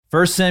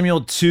1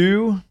 Samuel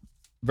 2,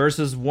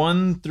 verses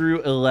 1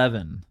 through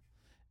 11.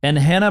 And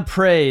Hannah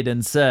prayed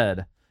and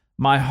said,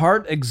 "My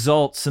heart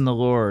exults in the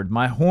Lord.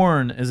 My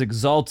horn is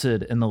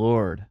exalted in the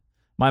Lord.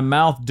 My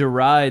mouth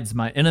derides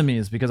my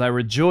enemies because I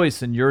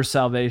rejoice in your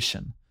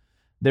salvation.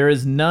 There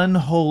is none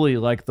holy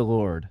like the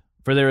Lord,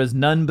 for there is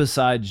none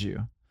besides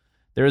you.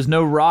 There is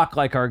no rock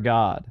like our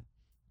God.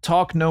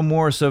 Talk no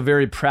more so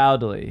very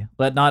proudly.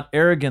 Let not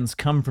arrogance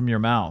come from your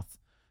mouth.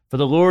 For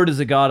the Lord is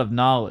a God of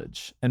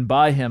knowledge, and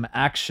by him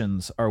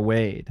actions are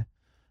weighed.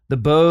 The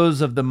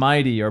bows of the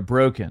mighty are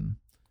broken,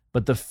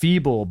 but the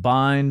feeble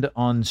bind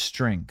on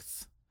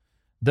strength.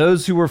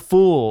 Those who were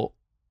full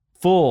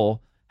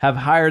have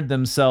hired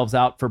themselves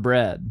out for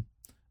bread,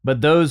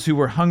 but those who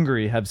were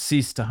hungry have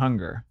ceased to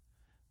hunger.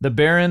 The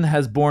barren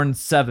has borne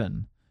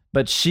 7,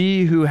 but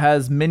she who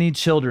has many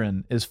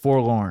children is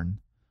forlorn.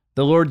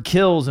 The Lord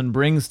kills and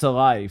brings to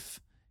life.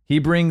 He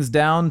brings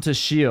down to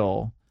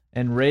Sheol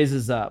and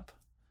raises up.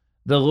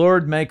 The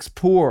Lord makes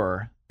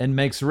poor and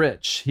makes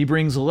rich. He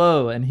brings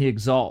low and he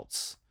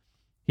exalts.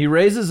 He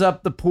raises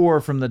up the poor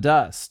from the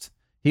dust.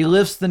 He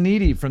lifts the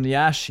needy from the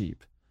ash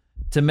heap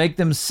to make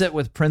them sit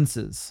with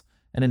princes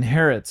and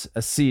inherit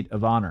a seat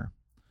of honor.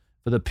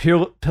 For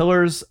the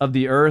pillars of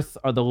the earth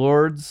are the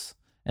Lord's,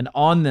 and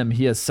on them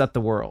he has set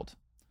the world.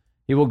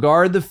 He will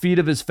guard the feet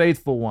of his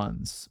faithful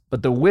ones,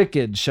 but the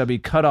wicked shall be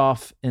cut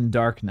off in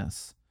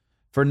darkness.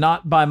 For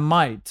not by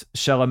might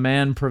shall a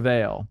man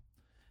prevail.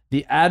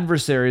 The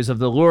adversaries of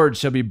the Lord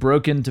shall be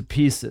broken to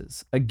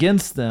pieces.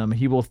 Against them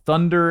he will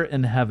thunder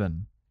in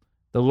heaven.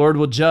 The Lord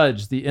will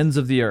judge the ends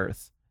of the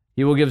earth.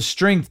 He will give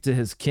strength to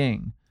his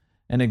king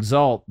and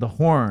exalt the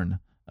horn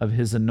of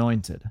his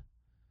anointed.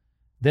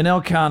 Then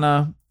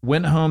Elkanah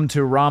went home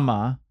to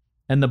Ramah,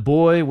 and the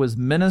boy was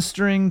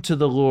ministering to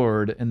the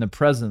Lord in the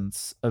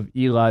presence of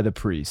Eli the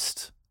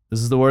priest. This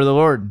is the word of the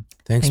Lord.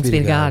 Thanks be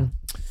to God.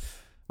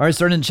 All right,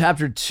 starting in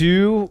chapter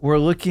 2, we're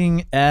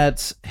looking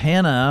at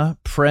Hannah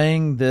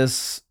praying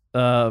this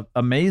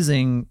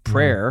amazing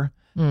prayer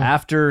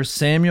after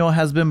Samuel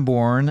has been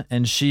born,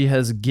 and she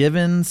has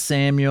given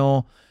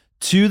Samuel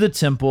to the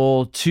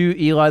temple, to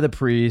Eli the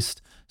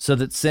priest, so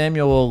that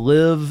Samuel will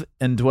live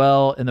and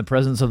dwell in the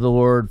presence of the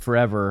Lord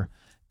forever.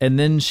 And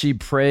then she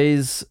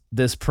prays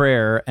this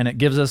prayer, and it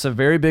gives us a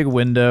very big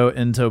window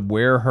into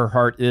where her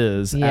heart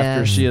is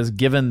after she has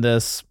given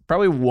this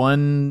probably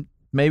 1,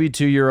 maybe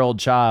 2-year-old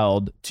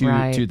child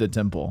to the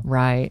temple.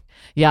 Right.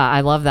 Yeah,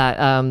 I love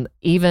that.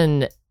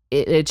 Even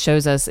it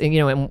shows us,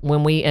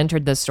 when we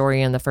entered the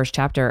story in the first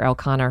chapter,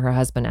 Elkanah, her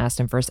husband, asked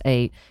in verse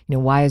 8,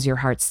 why is your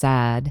heart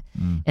sad?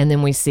 And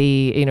then we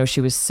see,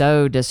 she was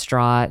so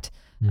distraught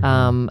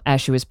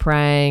as she was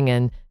praying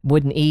and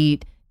wouldn't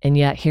eat. And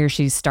yet here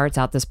she starts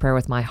out this prayer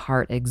with my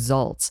heart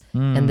exults.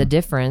 And the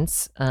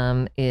difference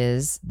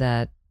is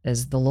the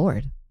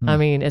Lord. I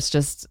mean, it's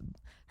just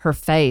her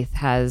faith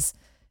has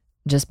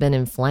just been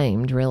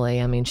inflamed,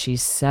 really. I mean,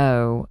 she's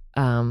so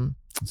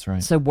That's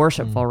right. so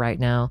worshipful right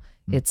now.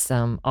 It's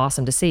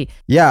awesome to see.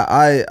 Yeah,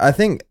 I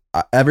think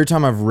every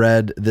time I've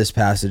read this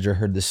passage or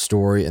heard this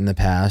story in the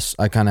past,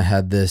 I kind of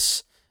had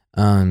this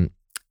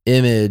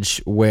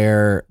image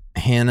where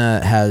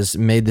Hannah has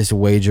made this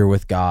wager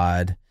with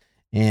God,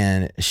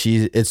 and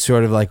it's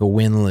sort of like a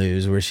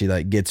win-lose where she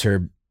like gets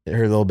her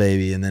little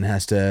baby and then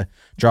has to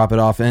drop it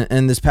off.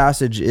 And this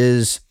passage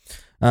is,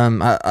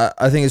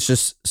 I think it's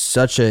just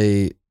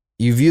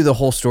you view the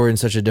whole story in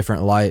such a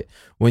different light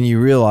when you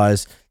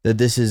realize that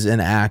this is an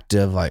act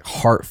of like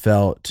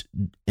heartfelt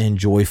and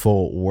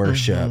joyful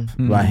worship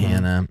by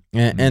Hannah.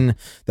 And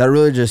that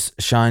really just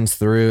shines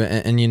through.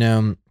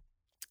 And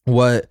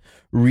what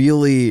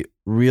really,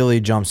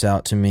 really jumps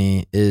out to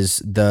me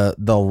is the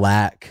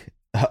lack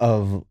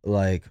of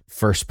like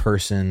first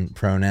person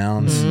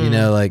pronouns.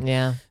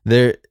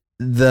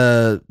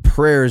 The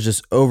prayer is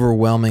just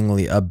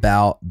overwhelmingly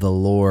about the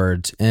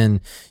Lord.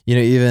 And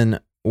even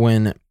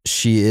when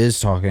she is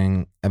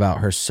talking about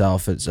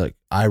herself, it's like,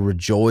 I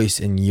rejoice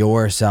in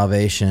your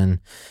salvation.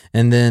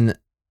 And then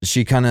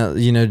she kind of,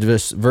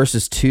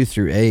 verses 2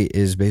 through 8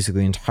 is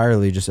basically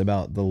entirely just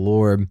about the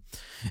Lord.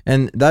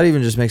 And that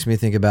even just makes me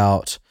think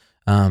about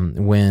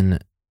when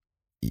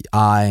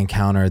I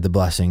encounter the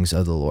blessings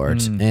of the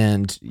Lord.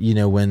 And,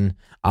 when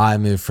I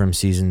move from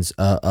seasons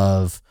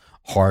of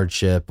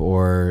hardship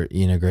or,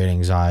 great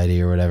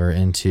anxiety or whatever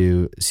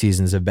into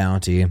seasons of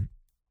bounty,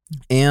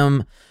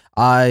 am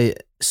I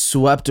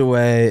swept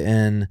away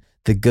in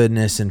the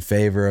goodness and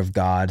favor of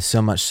God, so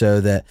much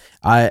so that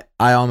I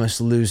almost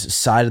lose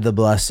sight of the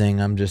blessing.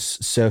 I'm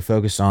just so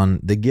focused on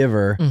the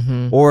giver.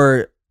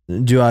 Or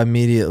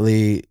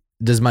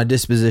does my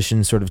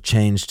disposition sort of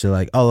change to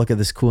like, oh, look at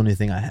this cool new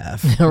thing I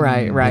have?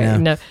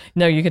 Right.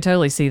 No, you can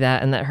totally see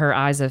that. And that her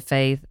eyes of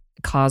faith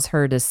cause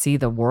her to see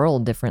the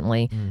world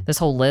differently. This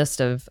whole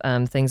list of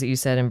things that you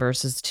said in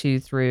verses 2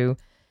 through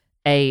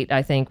 8,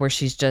 I think, where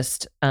she's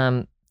just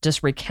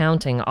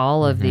recounting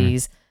all of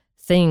these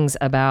things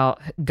about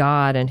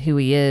God and who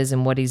he is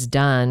and what he's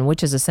done,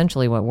 which is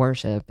essentially what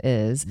worship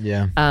is.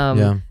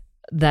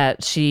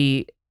 That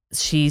she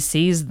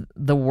sees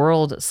the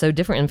world so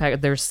different. In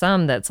fact, there's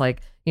some that's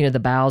like, the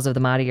bows of the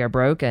mighty are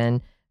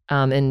broken.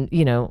 And,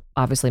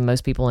 obviously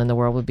most people in the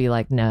world would be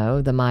like,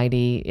 no, the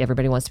mighty,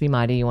 everybody wants to be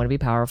mighty. You want to be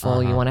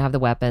powerful. You want to have the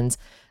weapons.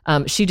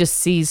 She just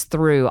sees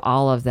through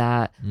all of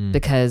that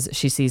because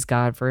she sees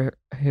God for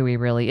who he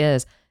really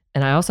is.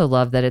 And I also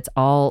love that it's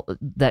all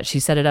that she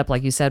set it up,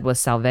 like you said, with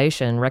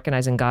salvation,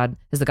 recognizing God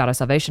is the God of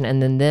salvation.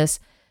 And then this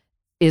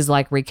is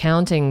like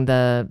recounting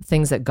the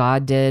things that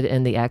God did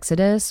in the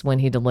Exodus when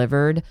he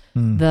delivered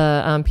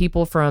the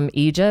people from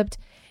Egypt.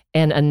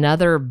 And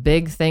another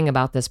big thing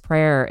about this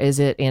prayer is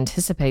it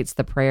anticipates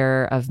the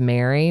prayer of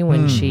Mary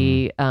when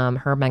she,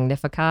 her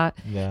Magnificat,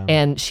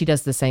 and she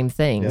does the same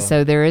thing.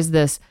 So there is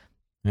this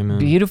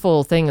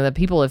beautiful thing of the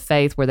people of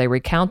faith where they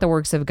recount the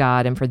works of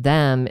God, and for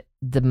them,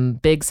 the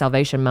big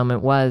salvation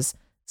moment was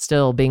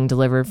still being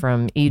delivered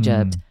from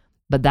Egypt.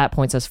 But that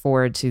points us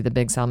forward to the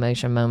big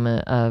salvation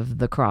moment of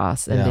the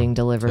cross and being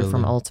delivered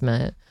from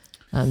ultimate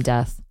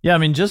death. Yeah, I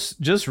mean,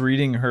 just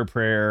reading her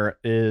prayer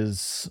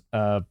is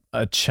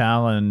a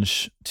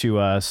challenge to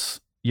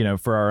us,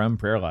 for our own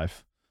prayer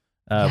life.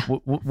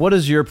 What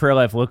does your prayer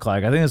life look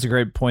like? I think that's a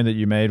great point that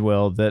you made,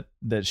 Will,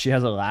 that she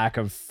has a lack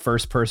of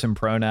first person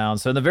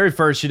pronouns. So in the very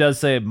first, she does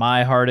say,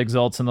 my heart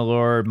exalts in the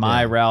Lord,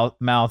 my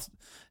mouth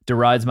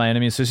derides my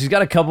enemies. So she's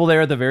got a couple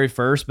there at the very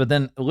first, but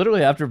then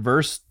literally after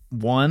verse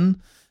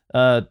 1,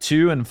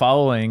 2 and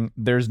following,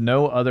 there's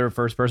no other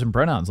first person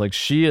pronouns. Like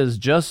she is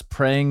just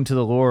praying to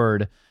the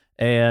Lord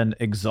and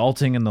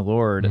exalting in the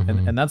Lord.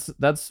 And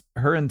that's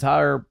her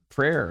entire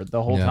prayer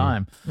the whole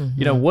time.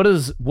 What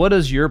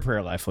does your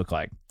prayer life look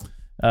like?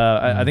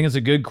 I think it's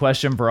a good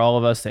question for all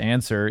of us to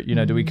answer.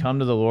 Do we come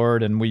to the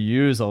Lord and we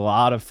use a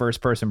lot of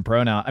first person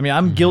pronoun? I mean,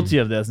 I'm guilty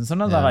of this. And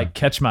sometimes I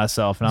catch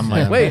myself and I'm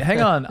like, wait,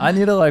 hang on. I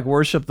need to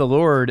worship the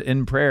Lord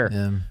in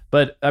prayer.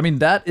 But I mean,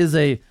 that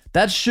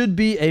should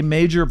be a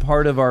major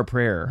part of our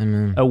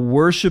prayer, a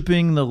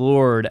worshiping the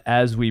Lord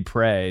as we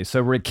pray. So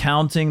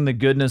recounting the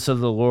goodness of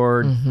the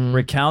Lord,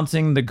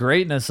 recounting the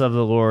greatness of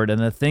the Lord and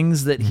the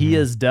things that he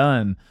has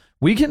done.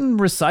 We can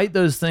recite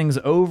those things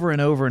over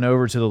and over and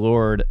over to the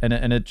Lord,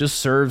 and it just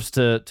serves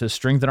to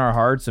strengthen our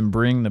hearts and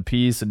bring the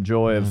peace and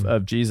joy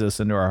of Jesus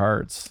into our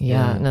hearts.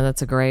 Yeah, no,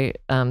 that's a great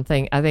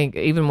thing. I think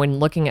even when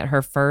looking at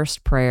her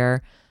first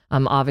prayer,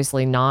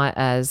 obviously not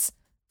as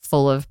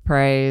full of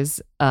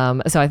praise.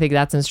 So I think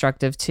that's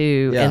instructive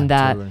too, in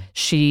that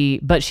she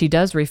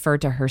does refer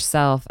to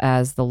herself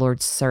as the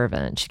Lord's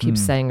servant. She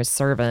keeps saying a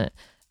servant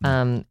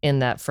in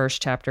that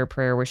first chapter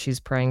prayer where she's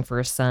praying for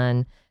a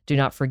son. Do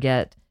not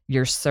forget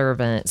your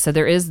servant. So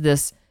there is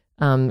this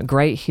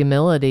great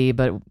humility,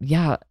 but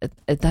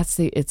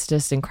it's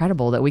just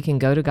incredible that we can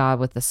go to God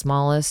with the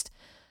smallest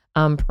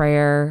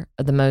prayer,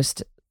 the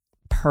most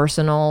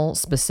personal,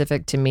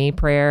 specific to me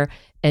prayer,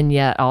 and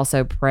yet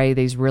also pray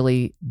these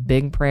really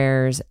big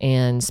prayers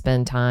and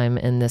spend time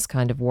in this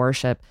kind of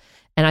worship.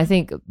 And I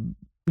think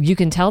you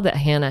can tell that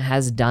Hannah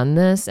has done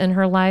this in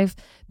her life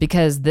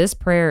because this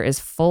prayer is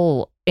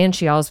full, and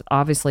she also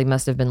obviously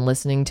must have been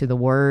listening to the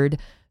word,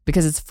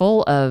 because it's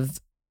full of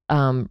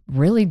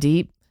really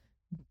deep,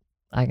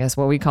 I guess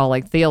what we call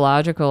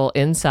theological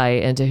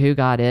insight into who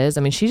God is.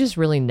 I mean, she just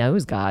really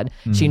knows God.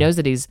 She knows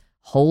that he's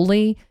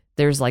holy.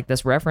 There's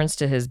this reference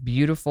to his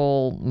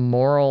beautiful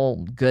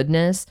moral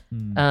goodness.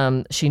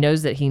 She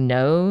knows that he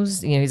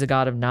knows, he's a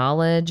God of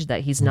knowledge,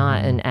 that he's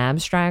not an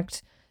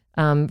abstract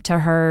to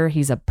her.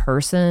 He's a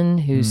person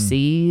who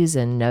sees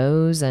and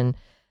knows. And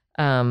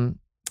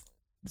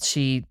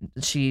she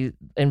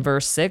in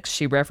verse 6,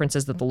 she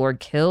references that the Lord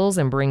kills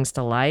and brings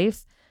to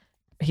life.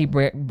 He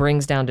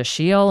brings down to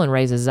Sheol and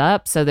raises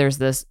up. So there's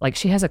this,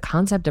 she has a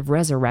concept of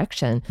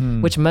resurrection,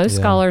 which most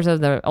scholars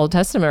of the Old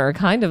Testament are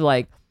kind of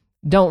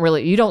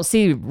you don't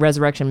see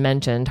resurrection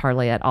mentioned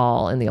hardly at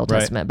all in the Old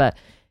Testament. But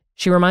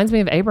she reminds me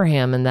of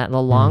Abraham, in that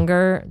the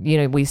longer,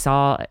 we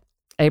saw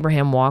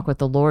Abraham walk with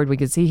the Lord, we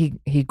could see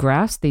he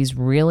grasped these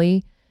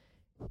really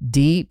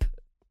deep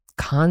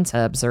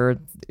concepts, or,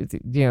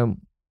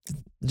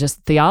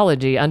 just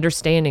theology,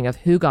 understanding of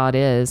who God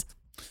is.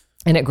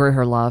 And it grew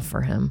her love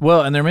for him.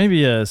 Well, and there may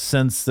be a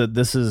sense that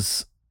this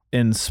is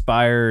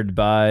inspired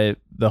by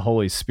the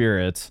Holy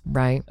Spirit.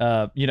 Right.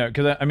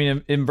 Because I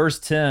mean, in verse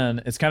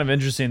 10, it's kind of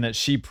interesting that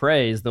she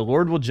prays, the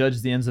Lord will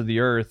judge the ends of the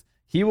earth.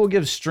 He will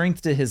give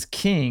strength to his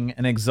king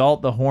and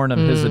exalt the horn of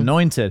his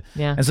anointed.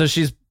 Yeah. And so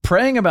she's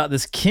praying about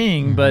this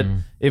king, but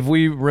if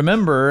we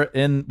remember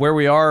in where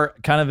we are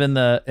kind of in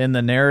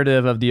the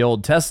narrative of the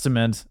Old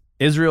Testament,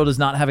 Israel does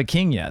not have a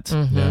king yet.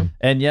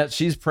 And yet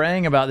she's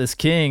praying about this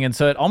king. And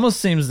so it almost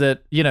seems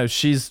that,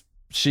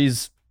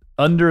 she's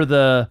under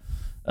the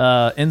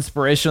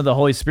inspiration of the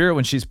Holy Spirit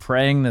when she's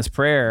praying this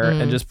prayer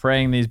and just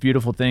praying these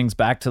beautiful things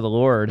back to the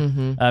Lord.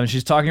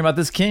 She's talking about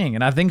this king.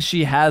 And I think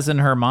she has in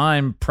her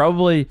mind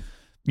probably,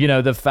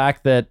 the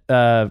fact that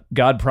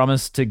God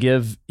promised to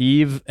give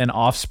Eve an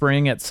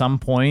offspring at some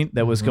point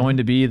that was going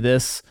to be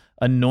this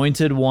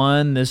anointed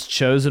one, this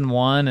chosen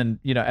one. And,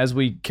 as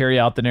we carry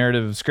out the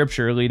narrative of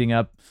Scripture leading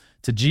up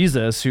to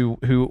Jesus, who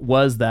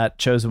was that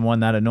chosen one,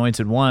 that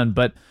anointed one.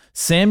 But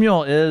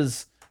Samuel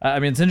is I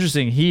mean, it's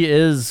interesting. He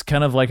is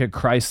kind of like a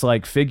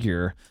Christ-like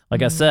figure.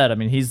 Like I said, I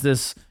mean, he's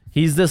this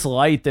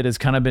light that has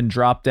kind of been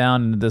dropped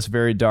down into this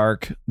very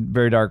dark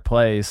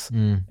place.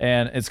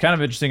 And it's kind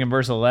of interesting in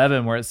verse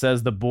 11 where it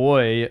says the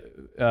boy,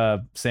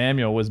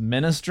 Samuel, was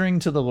ministering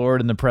to the Lord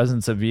in the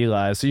presence of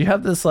Eli. So you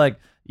have this like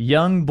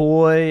young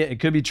boy, it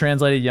could be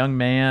translated young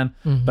man,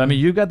 but I mean,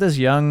 you've got this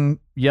young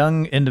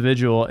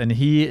individual, and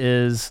he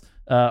is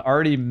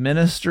already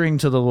ministering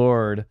to the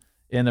Lord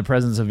in the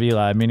presence of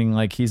Eli, meaning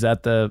like he's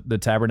at the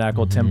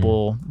tabernacle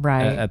temple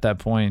at that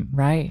point.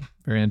 Right.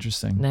 Very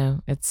interesting.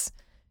 No, it's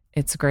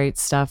great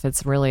stuff.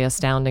 It's really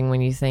astounding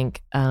when you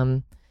think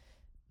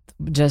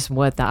just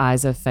what the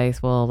eyes of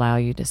faith will allow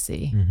you to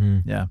see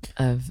Yeah.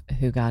 of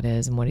who God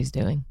is and what he's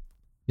doing.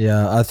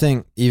 Yeah, I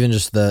think even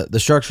just the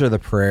structure of the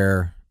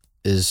prayer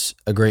is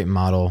a great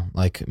model,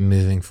 like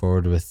moving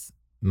forward with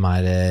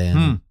my day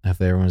and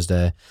after everyone's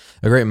day.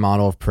 A great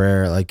model of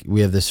prayer. Like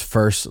we have this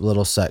first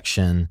little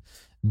section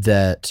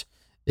that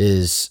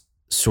is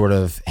sort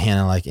of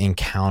Hannah like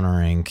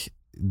encountering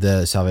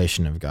the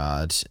salvation of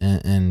God,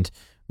 and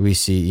we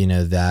see,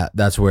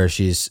 that's where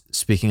she's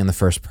speaking in the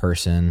first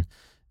person.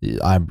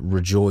 I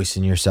rejoice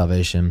in your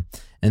salvation.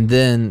 And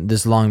then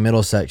this long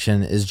middle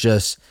section is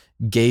just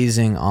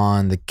gazing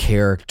on the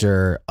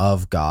character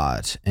of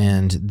God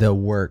and the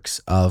works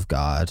of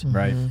God.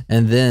 Right.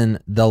 And then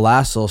the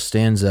last little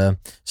stanza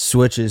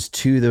switches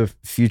to the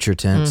future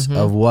tense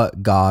of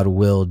what God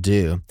will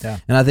do. Yeah.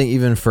 And I think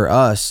even for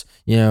us,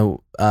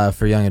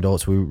 for young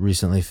adults, we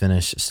recently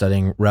finished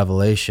studying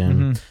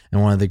Revelation,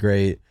 and one of the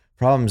great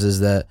problems is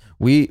that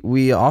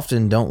we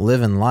often don't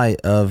live in light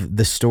of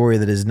the story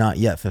that is not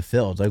yet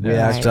fulfilled. Like we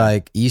act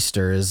like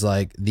Easter is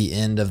like the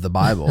end of the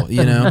Bible,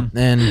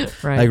 and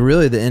like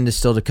really the end is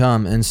still to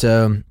come. And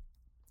so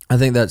I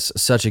think that's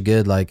such a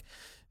good like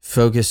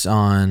focus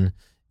on,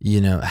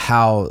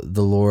 how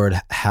the Lord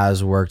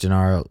has worked in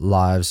our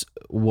lives,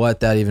 what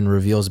that even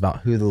reveals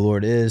about who the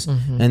Lord is,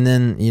 and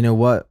then,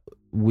 what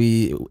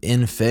we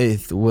in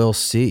faith will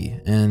see,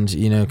 and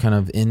kind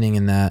of ending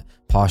in that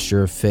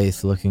posture of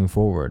faith looking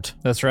forward.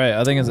 That's right.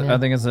 I think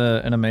it's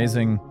an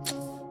amazing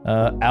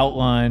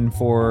outline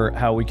for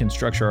how we can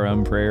structure our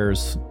own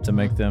prayers to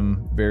make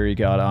them very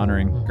God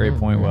honoring. Great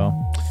point, Will.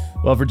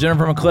 Well, for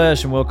Jennifer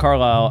McClish and Will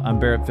Carlisle, I'm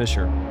Barrett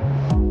Fisher.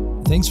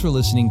 Thanks for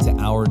listening to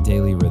Our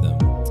Daily Rhythm.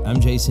 I'm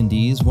Jason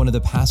Dees, one of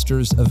the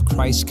pastors of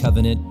Christ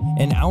Covenant,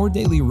 and Our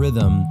Daily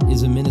Rhythm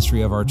is a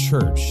ministry of our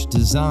church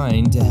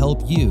designed to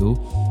help you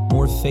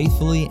more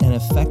faithfully and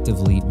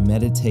effectively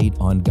meditate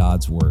on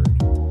God's Word.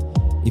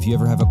 If you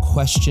ever have a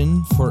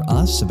question for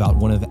us about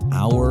one of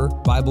our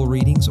Bible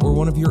readings or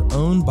one of your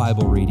own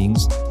Bible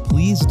readings,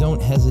 please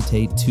don't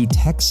hesitate to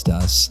text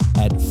us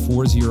at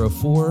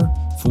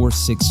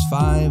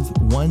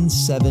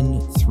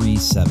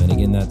 404-465-1737.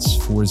 Again, that's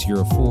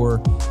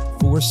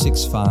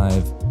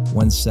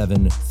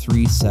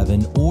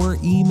 404-465-1737, or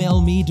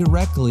email me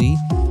directly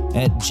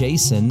at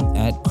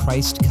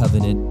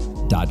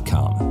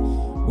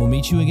jason@christcovenant.com. We'll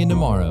meet you again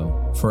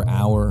tomorrow for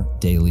Our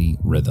Daily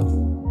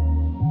Rhythm.